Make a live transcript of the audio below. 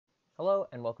Hello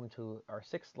and welcome to our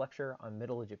 6th lecture on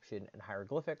Middle Egyptian and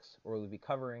hieroglyphics, where we'll be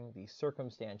covering the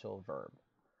circumstantial verb.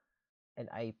 And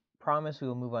I promise we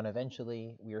will move on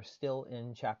eventually. We are still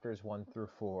in chapters 1 through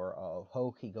 4 of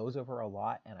Hoch. He goes over a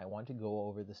lot, and I want to go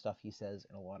over the stuff he says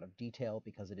in a lot of detail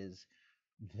because it is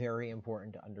very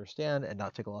important to understand and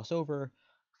not to gloss over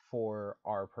for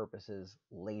our purposes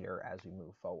later as we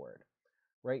move forward.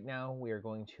 Right now, we are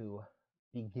going to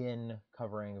begin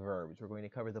covering verbs. We're going to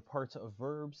cover the parts of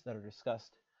verbs that are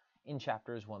discussed in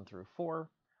chapters 1 through 4,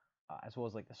 as well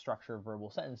as like the structure of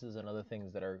verbal sentences and other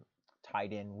things that are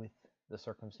tied in with the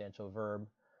circumstantial verb.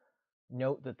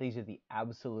 Note that these are the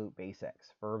absolute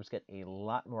basics. Verbs get a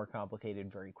lot more complicated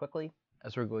very quickly,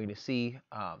 as we're going to see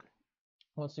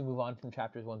once we move on from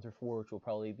chapters 1 through 4, which will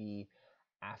probably be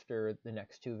after the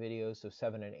next two videos. So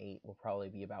 7 and 8 will probably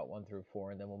be about 1 through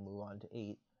 4, and then we'll move on to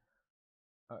 8.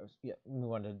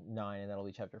 Move on to 9, and that'll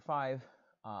be chapter 5.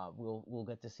 We'll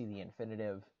get to see the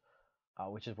infinitive,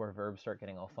 which is where verbs start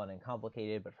getting all fun and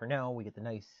complicated. But for now, we get the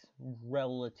nice,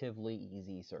 relatively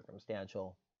easy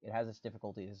circumstantial. It has its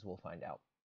difficulties, as we'll find out.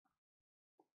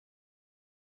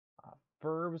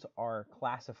 Verbs are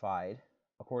classified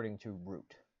according to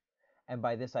root. And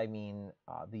by this I mean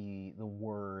the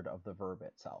word of the verb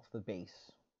itself, the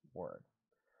base word.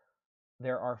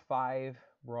 There are 5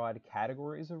 broad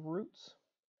categories of roots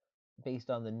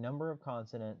based on the number of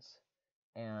consonants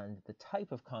and the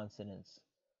type of consonants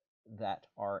that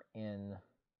are in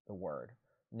the word.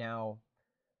 Now,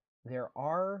 there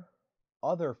are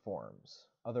other forms,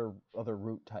 other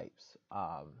root types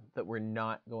that we're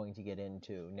not going to get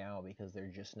into now because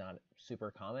they're just not super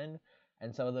common,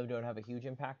 and some of them don't have a huge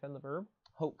impact on the verb.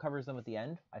 Hope covers them at the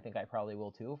end. I think I probably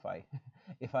will too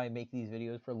if I make these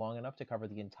videos for long enough to cover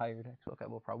the entire textbook. I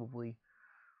will probably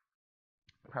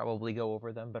go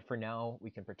over them, but for now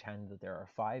we can pretend that there are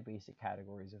 5 basic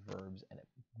categories of verbs and a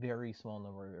very small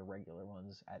number of irregular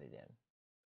ones added in.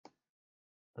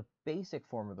 The basic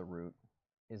form of the root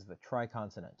is the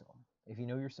triconsonantal. If you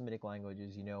know your Semitic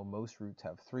languages, you know most roots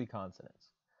have 3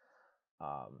 consonants.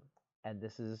 And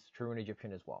this is true in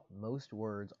Egyptian as well. Most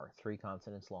words are 3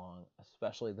 consonants long,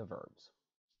 especially the verbs.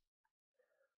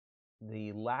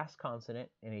 The last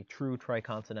consonant in a true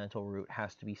triconsonantal root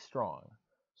has to be strong.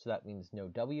 So that means no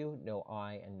W, no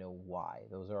I, and no Y.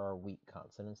 Those are our weak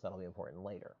consonants. That'll be important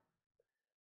later.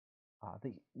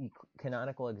 The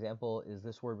canonical example is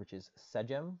this word, which is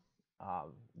segem.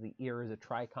 The ear is a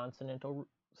triconsonantal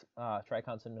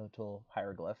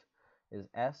hieroglyph. Is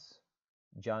S,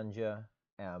 Janja,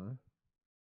 M,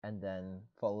 and then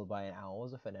followed by an owl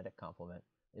as a phonetic complement.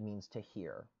 It means to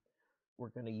hear. We're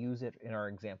going to use it in our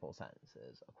example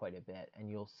sentences quite a bit, and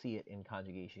you'll see it in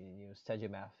conjugation.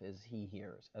 Sejemef is he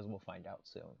hears, as we'll find out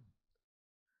soon.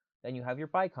 Then you have your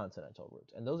biconsonantal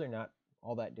roots, and those are not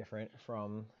all that different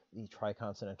from the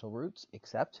triconsonantal roots,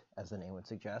 except, as the name would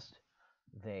suggest,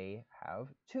 they have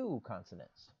 2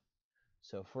 consonants.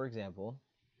 So, for example,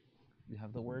 you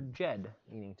have the word jed,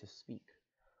 meaning to speak.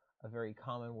 A very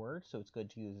common word, so it's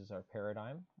good to use as our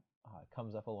paradigm. It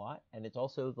comes up a lot, and it's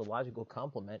also the logical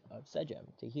complement of segem,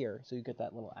 to hear, so you get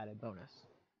that little added bonus.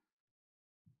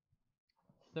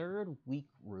 Third weak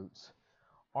roots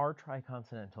are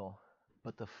triconsonantal,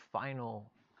 but the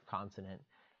final consonant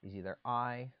is either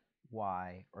I,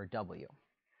 Y, or W.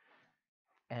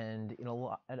 And in a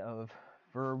lot of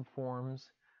verb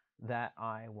forms, that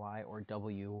I, Y, or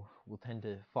W will tend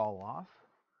to fall off,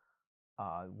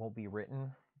 won't be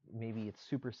written. Maybe it's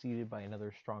superseded by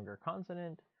another stronger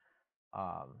consonant.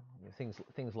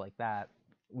 Things like that.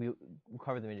 We'll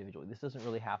cover them individually. This doesn't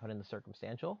really happen in the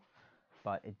circumstantial,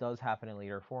 but it does happen in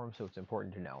later forms, so it's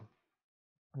important to know.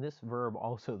 This verb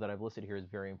also that I've listed here is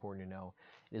very important to know.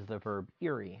 It is the verb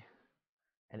iri,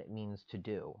 and it means to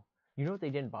do. You know what, they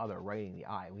didn't bother writing the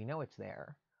I. We know it's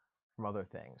there from other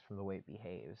things, from the way it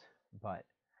behaves, but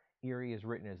iri is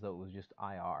written as though it was just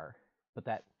IR. But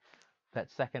that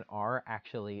second R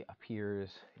actually appears,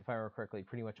 if I remember correctly,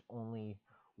 pretty much only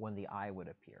when the I would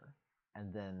appear,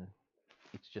 and then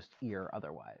it's just ear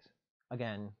otherwise.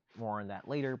 Again, more on that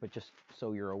later, but just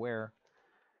so you're aware.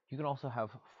 You can also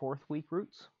have 4th weak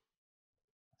roots.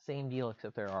 Same deal,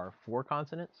 except there are 4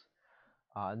 consonants.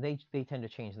 They tend to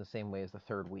change the same way as the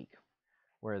 3rd weak,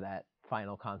 where that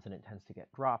final consonant tends to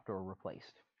get dropped or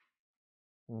replaced.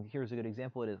 And here's a good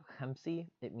example. It is hemsi.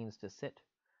 It means to sit.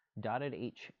 Dotted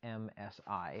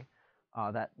HMSI.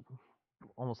 That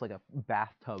almost like a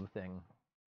bathtub thing.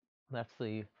 That's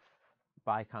the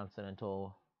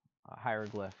biconsonantal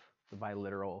hieroglyph, the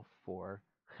biliteral for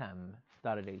hem,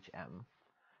 dotted HM.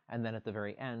 And then at the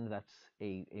very end, that's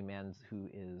a man who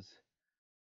is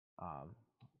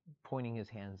pointing his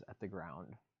hands at the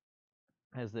ground.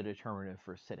 as the determinative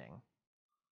for sitting.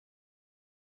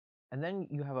 And then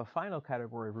you have a final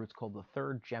category of roots called the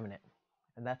third geminate,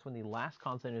 and that's when the last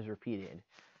consonant is repeated,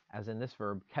 as in this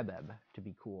verb, kebeb, to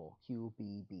be cool,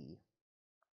 QBB.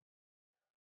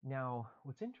 Now,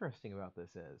 what's interesting about this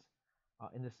is,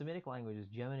 in the Semitic languages,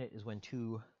 geminate is when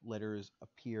two letters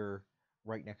appear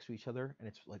right next to each other, and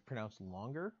it's like pronounced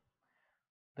longer.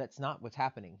 That's not what's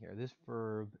happening here. This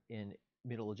verb in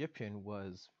Middle Egyptian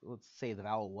was, let's say the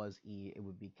vowel was E, it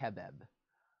would be kebeb.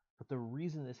 But the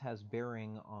reason this has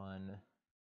bearing on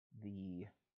the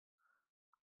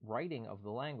writing of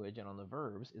the language and on the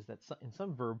verbs is that in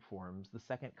some verb forms, the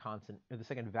second consonant or the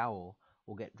second vowel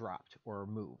will get dropped or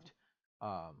moved.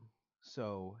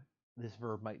 So this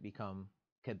verb might become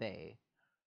kebe,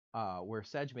 where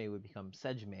sejme would become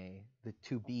sejme. The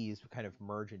two B's would kind of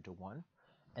merge into one.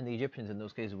 And the Egyptians in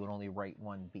those cases would only write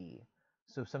one B.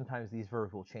 So sometimes these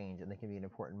verbs will change, and they can be an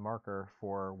important marker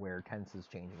for where tense is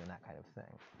changing and that kind of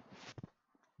thing.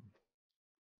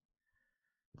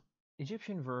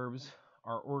 Egyptian verbs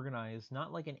are organized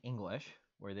not like in English,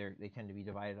 where they tend to be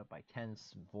divided up by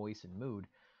tense, voice, and mood,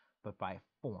 but by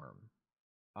form.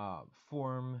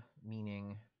 Form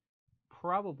meaning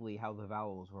probably how the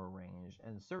vowels were arranged,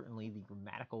 and certainly the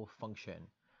grammatical function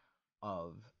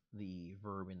of the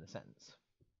verb in the sentence.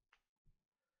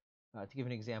 To give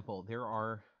an example, there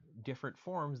are different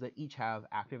forms that each have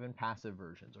active and passive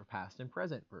versions, or past and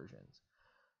present versions.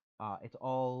 It's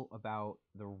all about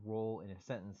the role in a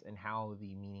sentence and how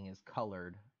the meaning is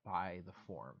colored by the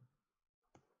form.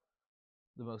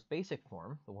 The most basic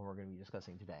form, the one we're going to be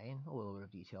discussing today in a little bit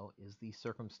of detail, is the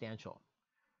circumstantial.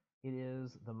 It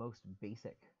is the most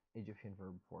basic Egyptian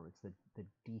verb form. It's the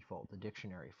default, the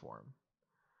dictionary form.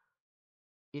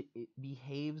 It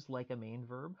behaves like a main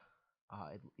verb.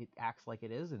 It acts like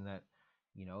it is in that,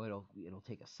 it'll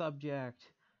take a subject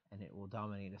and it will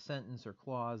dominate a sentence or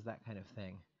clause, that kind of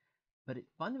thing. But it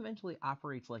fundamentally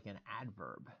operates like an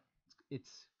adverb.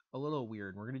 It's a little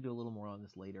weird. We're going to do a little more on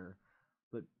this later.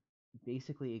 But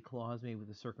basically, a clause made with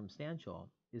a circumstantial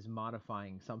is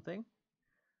modifying something,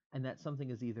 and that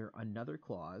something is either another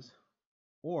clause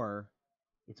or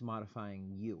it's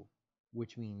modifying you,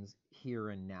 which means here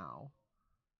and now.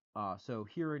 So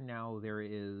here and now there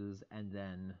is, and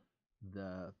then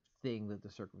the thing that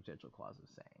the circumstantial clause is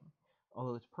saying.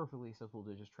 Although it's perfectly simple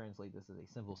to just translate this as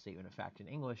a simple statement of fact in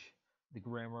English, the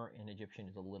grammar in Egyptian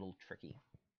is a little tricky,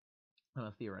 on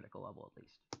a theoretical level at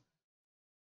least.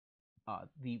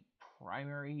 The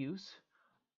primary use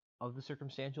of the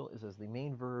circumstantial is as the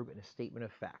main verb in a statement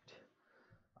of fact.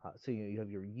 So you have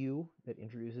your you that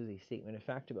introduces a statement of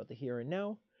fact about the here and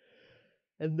now,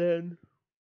 and then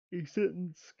a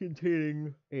sentence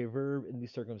containing a verb in the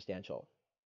circumstantial.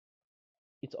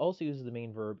 It's also used as the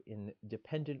main verb in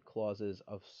dependent clauses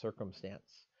of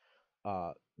circumstance,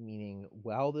 meaning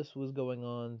while this was going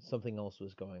on, something else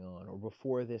was going on, or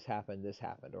before this happened,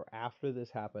 or after this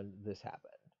happened, this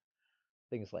happened.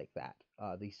 Things like that,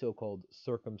 the so-called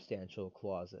circumstantial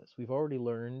clauses. We've already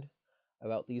learned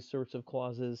about these sorts of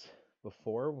clauses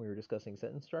before when we were discussing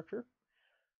sentence structure.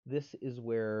 This is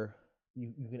where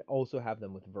you can also have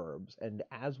them with verbs, and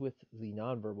as with the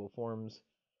nonverbal forms,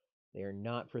 they are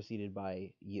not preceded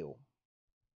by you.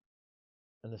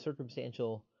 And the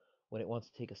circumstantial, when it wants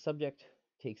to take a subject,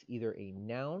 takes either a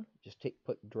noun,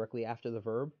 put directly after the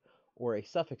verb, or a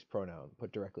suffix pronoun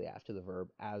put directly after the verb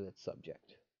as its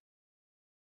subject.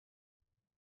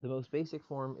 The most basic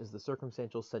form is the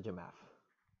circumstantial sejemaf.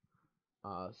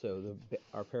 So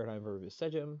our paradigm verb is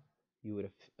sejem. You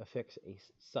would affix a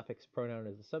suffix pronoun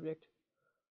as the subject,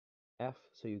 f,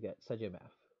 so you get sejemaf.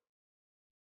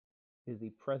 It is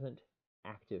the present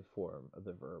active form of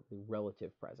the verb, the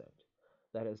relative present.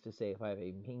 That is to say, if I have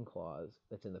a main clause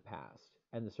that's in the past,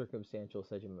 and the circumstantial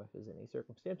sejemaf is in a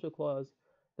circumstantial clause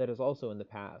that is also in the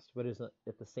past, but isn't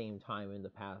at the same time in the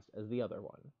past as the other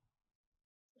one.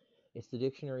 It's the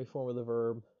dictionary form of the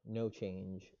verb, no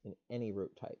change in any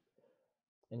root type.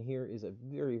 And here is a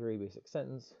very, very basic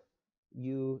sentence.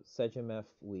 You sejemef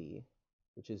we,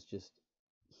 which is just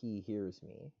he hears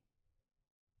me,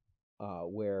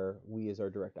 where we is our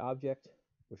direct object,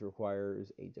 which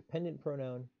requires a dependent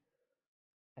pronoun,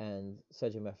 and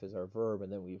sejemef is our verb,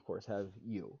 and then we of course have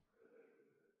you.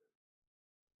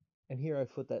 And here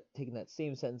I've taken that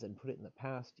same sentence and put it in the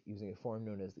past using a form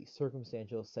known as the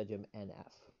circumstantial sejem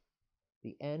nf.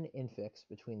 The n infix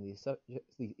between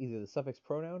either the suffix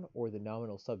pronoun or the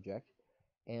nominal subject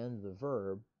and the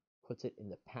verb puts it in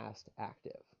the past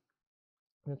active.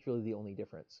 And that's really the only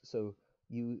difference. So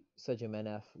you sejem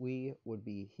nf we would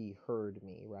be he heard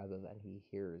me rather than he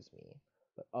hears me,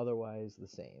 but otherwise the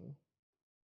same.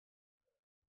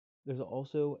 There's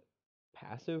also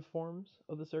passive forms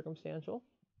of the circumstantial.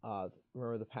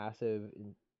 Remember the passive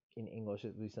in English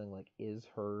it would be something like is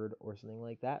heard or something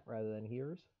like that rather than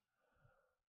hears.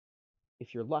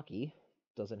 If you're lucky,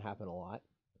 doesn't happen a lot,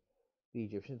 the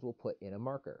Egyptians will put in a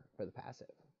marker for the passive.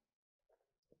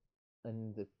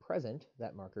 And the present,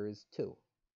 that marker is to,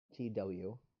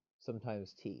 TW,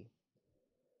 sometimes T.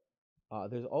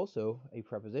 There's also a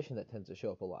preposition that tends to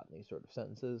show up a lot in these sort of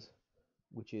sentences,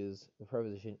 which is the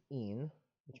preposition in,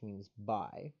 which means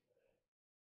by.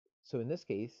 So in this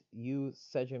case, you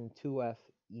sejm tuef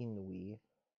inwi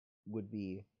would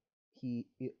be he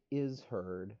is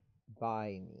heard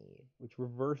by me, which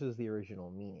reverses the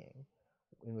original meaning,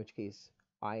 in which case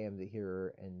I am the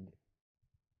hearer and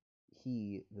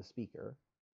he the speaker.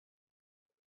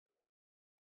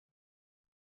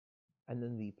 And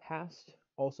then the past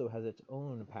also has its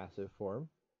own passive form,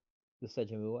 the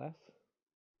sejm uf,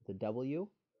 the W.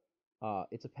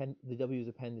 The W is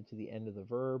appended to the end of the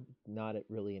verb, not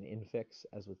really an infix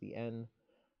as with the N.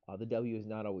 The W is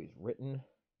not always written.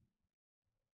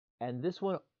 And this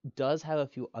one does have a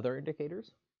few other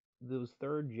indicators. Those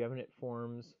third geminate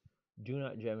forms do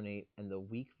not geminate, and the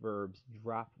weak verbs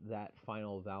drop that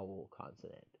final vowel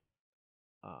consonant,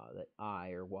 that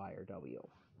I or Y or W.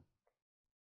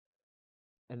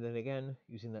 And then again,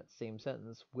 using that same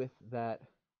sentence with that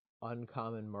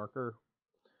uncommon marker,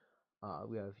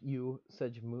 we have you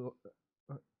sejmuaf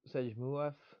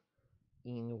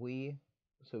inwi,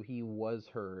 so he was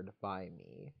heard by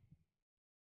me.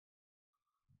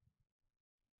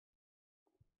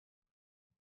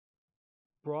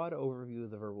 Broad overview of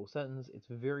the verbal sentence. It's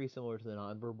very similar to the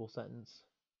nonverbal sentence.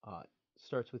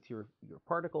 Starts with your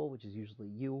particle, which is usually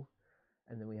you,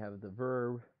 and then we have the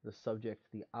verb, the subject,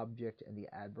 the object, and the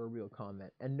adverbial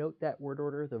comment. And note that word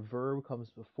order, the verb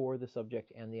comes before the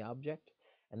subject and the object,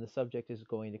 and the subject is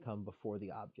going to come before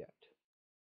the object.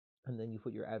 And then you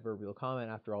put your adverbial comment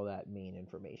after all that main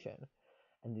information.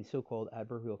 And the so-called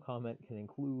adverbial comment can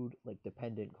include like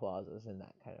dependent clauses and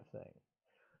that kind of thing.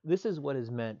 This is what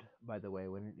is meant, by the way,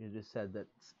 when it is said that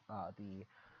the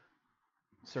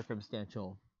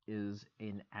circumstantial is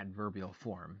in adverbial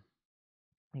form,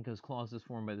 because clauses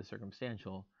formed by the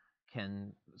circumstantial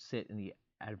can sit in the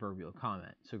adverbial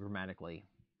comment. So grammatically,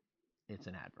 it's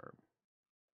an adverb.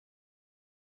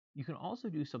 You can also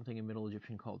do something in Middle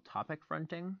Egyptian called topic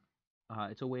fronting.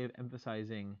 It's a way of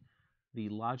emphasizing the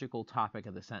logical topic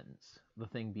of the sentence, the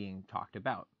thing being talked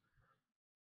about.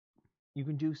 You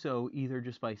can do so either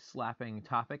just by slapping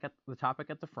the topic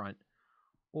at the front,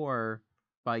 or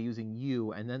by using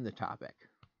you and then the topic.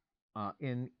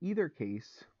 In either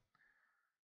case,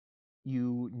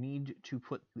 you need to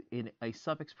put in a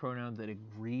suffix pronoun that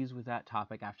agrees with that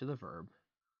topic after the verb,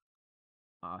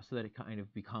 so that it kind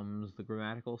of becomes the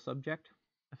grammatical subject,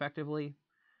 effectively.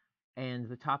 And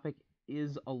the topic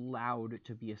is allowed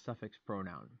to be a suffix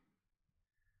pronoun.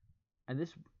 And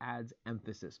this adds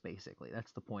emphasis, basically.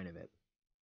 That's the point of it.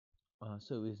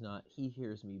 So it's not he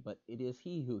hears me, but it is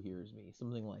he who hears me,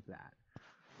 something like that.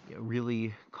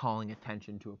 Really calling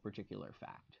attention to a particular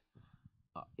fact.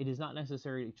 It is not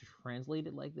necessary to translate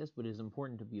it like this, but it is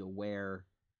important to be aware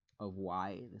of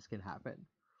why this can happen.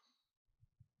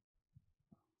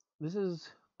 This is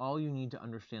all you need to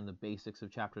understand the basics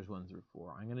of chapters 1 through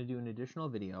 4. I'm going to do an additional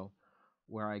video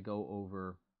where I go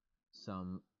over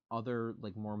some other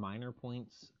more minor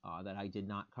points that I did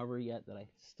not cover yet that I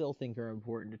still think are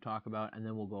important to talk about, and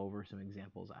then we'll go over some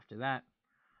examples after that.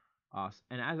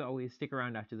 And as always, stick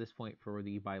around after this point for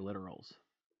the biliterals.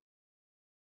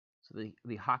 So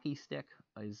the hockey stick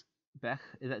is bech.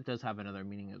 That does have another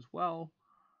meaning as well.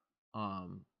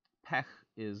 Pech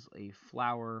is a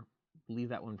flower. I believe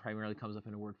that one primarily comes up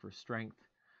in a word for strength.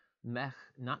 Mech,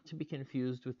 not to be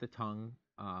confused with the tongue.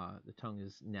 The tongue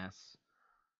is nes,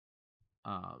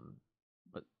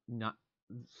 but not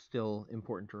still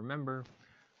important to remember.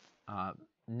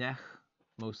 Nech,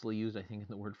 mostly used, I think, in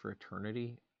the word for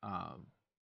eternity, if I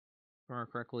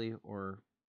remember correctly, or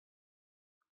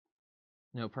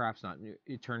no, perhaps not.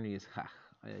 Eternity is chach.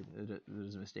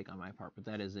 There's a mistake on my part, but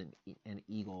that is an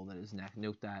eagle. That is neck.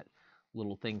 Note that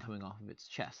little thing coming off of its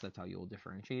chest. That's how you will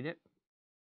differentiate it.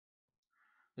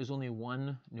 There's only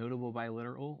one notable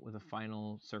biliteral with a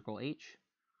final circle H,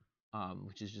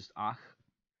 which is just ach,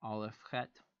 aleph, chet.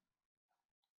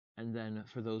 And then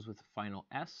for those with final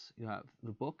S, you have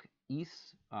the book,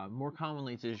 is. More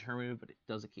commonly it's a determinative, but it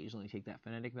does occasionally take that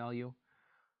phonetic value.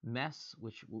 Mes,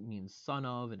 which means son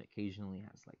of, and occasionally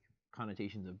has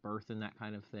connotations of birth and that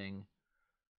kind of thing,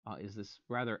 is this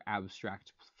rather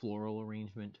abstract floral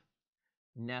arrangement.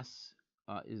 Nes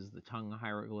is the tongue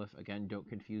hieroglyph. Again, don't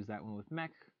confuse that one with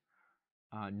mech.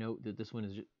 Note that this one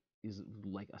is is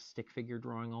like a stick figure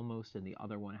drawing almost, and the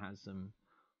other one has some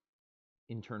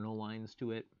internal lines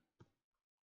to it.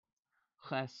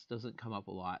 Ches doesn't come up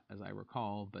a lot, as I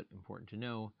recall, but important to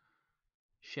know.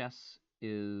 Ches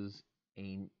is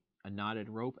a knotted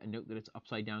rope, and note that it's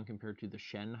upside down compared to the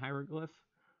Shen hieroglyph,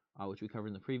 which we covered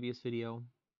in the previous video.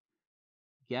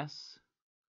 Guess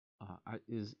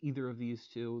is either of these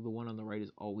two. The one on the right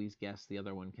is always guess. The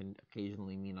other one can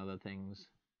occasionally mean other things.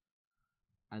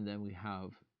 And then we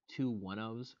have two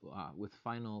one-ofs. With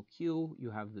final Q, you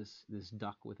have this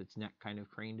duck with its neck kind of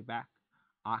craned back,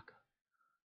 Ak.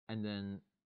 And then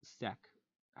Sek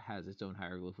has its own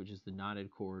hieroglyph, which is the knotted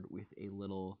cord with a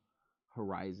little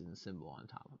horizon symbol on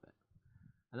top of it.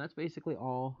 And that's basically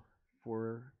all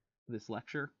for this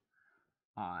lecture.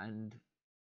 And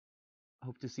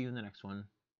hope to see you in the next one.